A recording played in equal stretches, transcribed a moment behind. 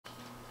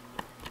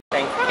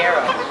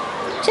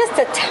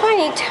a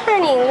tiny,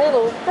 tiny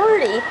little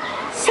birdie.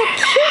 So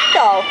cute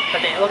though.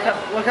 But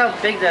look how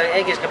big the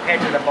egg is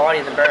compared to the body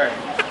of the bird.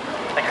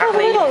 Like how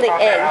can they even pop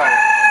that out?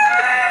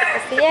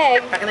 That's the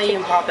egg. How can they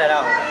even pop that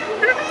out?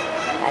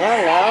 I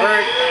don't know.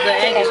 The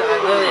egg is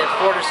literally a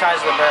quarter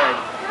size of the bird.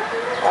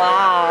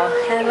 Wow.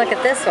 And look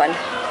at this one.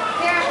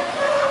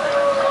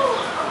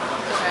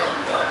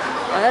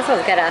 Oh, this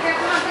one's got a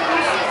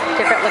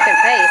different looking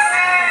face.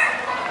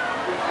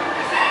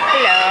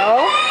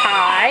 Hello.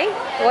 Hi.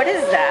 What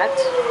is that?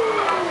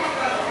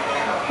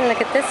 And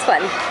look at this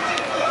one.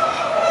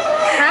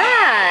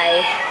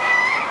 Hi.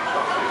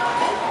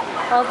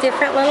 All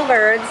different little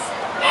birds.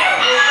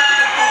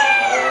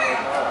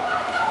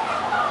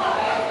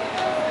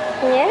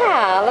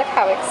 Yeah, look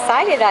how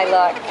excited I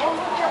look.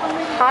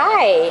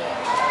 Hi.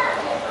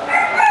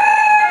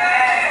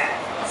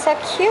 So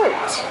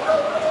cute.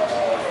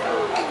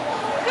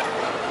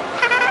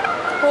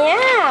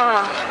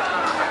 Yeah.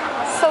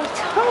 So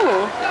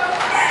tiny.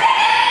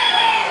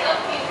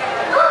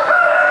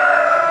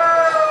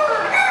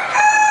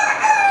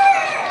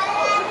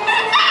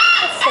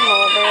 That's some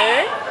more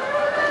bird.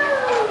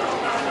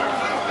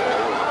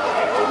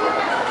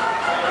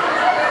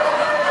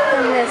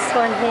 And this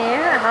one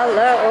here.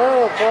 Hello.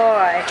 Oh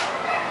boy.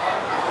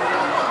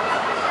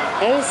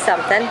 He's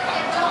something.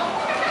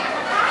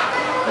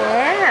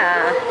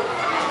 Yeah.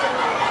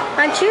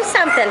 Aren't you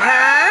something,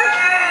 huh?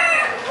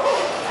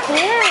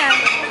 Yeah.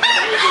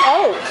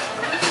 Oh,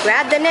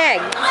 grabbed an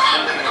egg.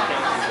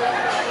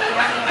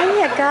 There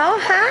you go.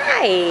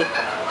 Hi.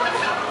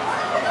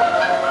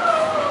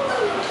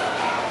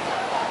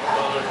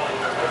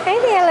 Hey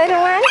there,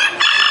 little one.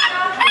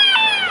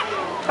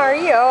 How are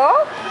you?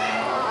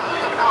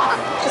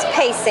 Just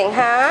pacing,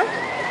 huh?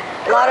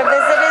 A lot of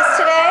visitors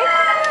today?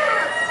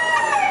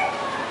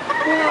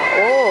 Yeah.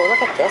 Oh,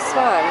 look at this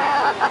one.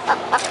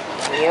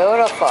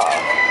 Beautiful.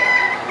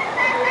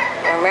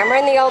 Remember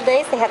in the old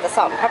days they had the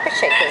salt and pepper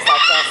shakers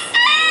like this.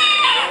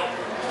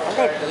 Aren't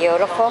they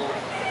beautiful?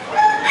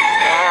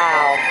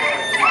 Wow.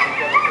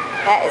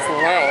 That is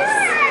nice.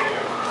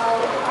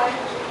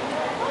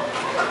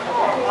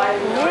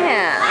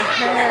 Yeah.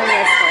 And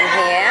this one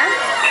here.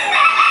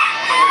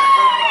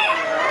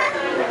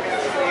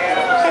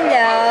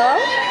 Hello.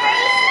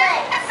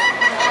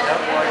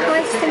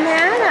 What's the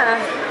matter?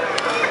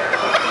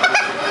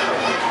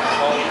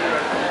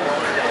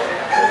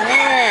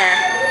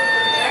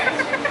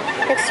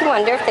 Makes you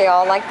wonder if they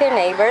all like their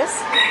neighbors.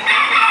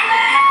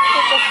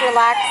 They're just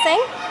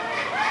relaxing.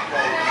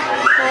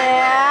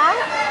 Yeah.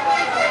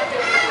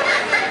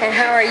 And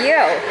how are you?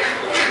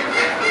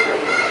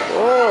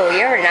 Oh,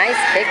 you're a nice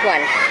big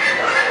one.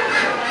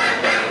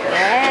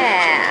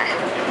 Yeah.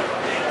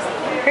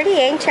 Pretty,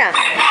 ain't ya?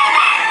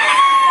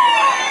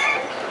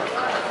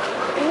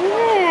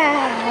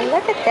 Yeah,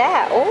 look at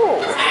that. Oh.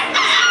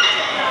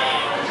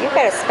 You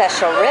got a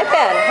special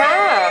ribbon,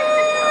 huh?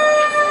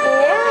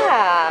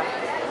 Yeah.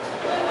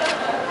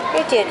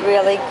 You did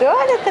really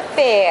good at the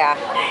fair.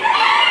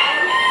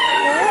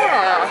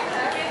 Yeah.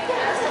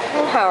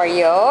 And how are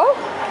you?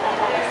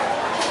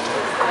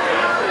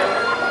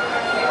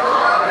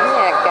 There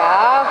you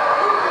go.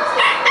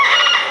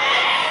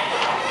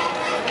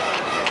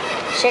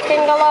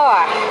 Chicken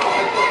galore.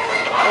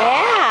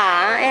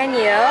 Yeah. And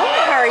you?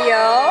 How are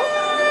you?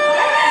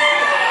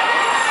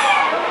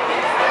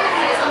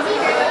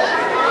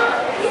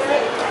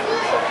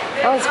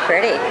 That was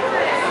pretty.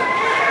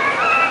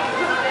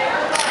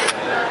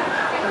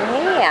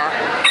 Yeah.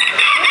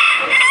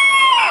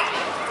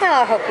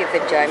 Well, I hope you've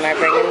enjoyed my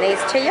bringing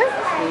these to you.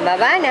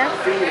 Bye-bye now.